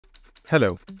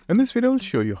Hello, in this video I'll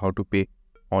show you how to pay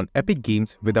on Epic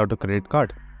Games without a credit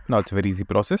card. Now it's a very easy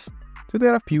process, so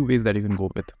there are a few ways that you can go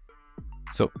with.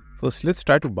 So first let's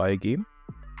try to buy a game.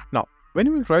 Now when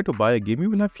you will try to buy a game, you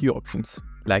will have few options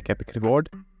like Epic Reward,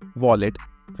 Wallet,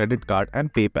 Credit Card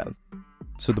and PayPal.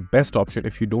 So the best option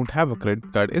if you don't have a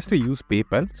credit card is to use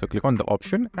PayPal. So click on the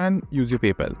option and use your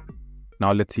PayPal.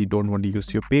 Now let's say you don't want to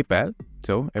use your PayPal.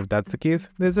 So if that's the case,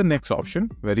 there's a next option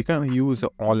where you can use an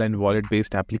online wallet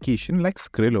based application like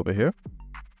Skrill over here.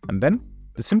 And then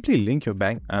just simply link your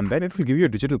bank and then it will give you a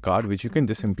digital card which you can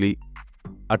just simply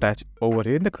attach over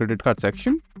here in the credit card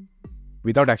section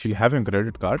without actually having a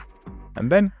credit card.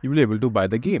 And then you will be able to buy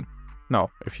the game. Now,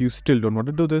 if you still don't want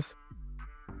to do this,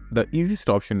 the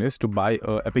easiest option is to buy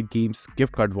a Epic Games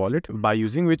gift card wallet by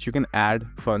using which you can add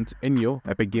funds in your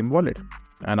Epic Game wallet.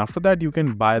 And after that, you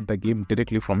can buy the game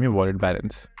directly from your wallet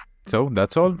balance. So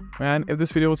that's all. And if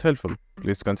this video was helpful,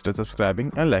 please consider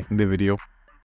subscribing and liking the video.